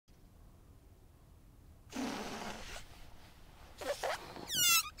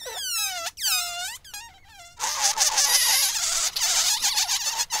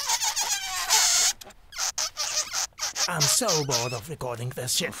so bored of recording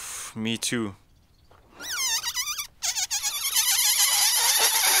this shit. Me too.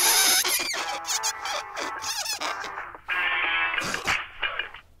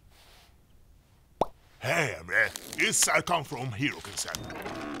 Hey, man, this I come from Hero Concept.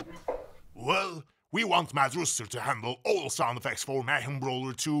 Well, we want Mad Rooster to handle all sound effects for Mayhem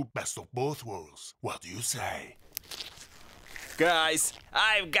Brawler II Best of Both Worlds. What do you say? Guys,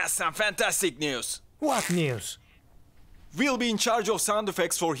 I've got some fantastic news. What news? We'll be in charge of sound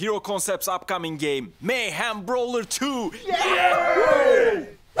effects for Hero Concept's upcoming game, Mayhem Brawler II. Yeah!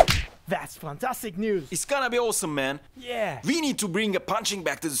 That's fantastic news. It's gonna be awesome, man. Yeah. We need to bring a punching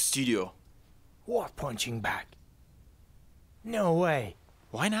bag to the studio. What punching bag? No way.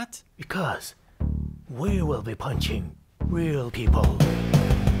 Why not? Because we will be punching real people.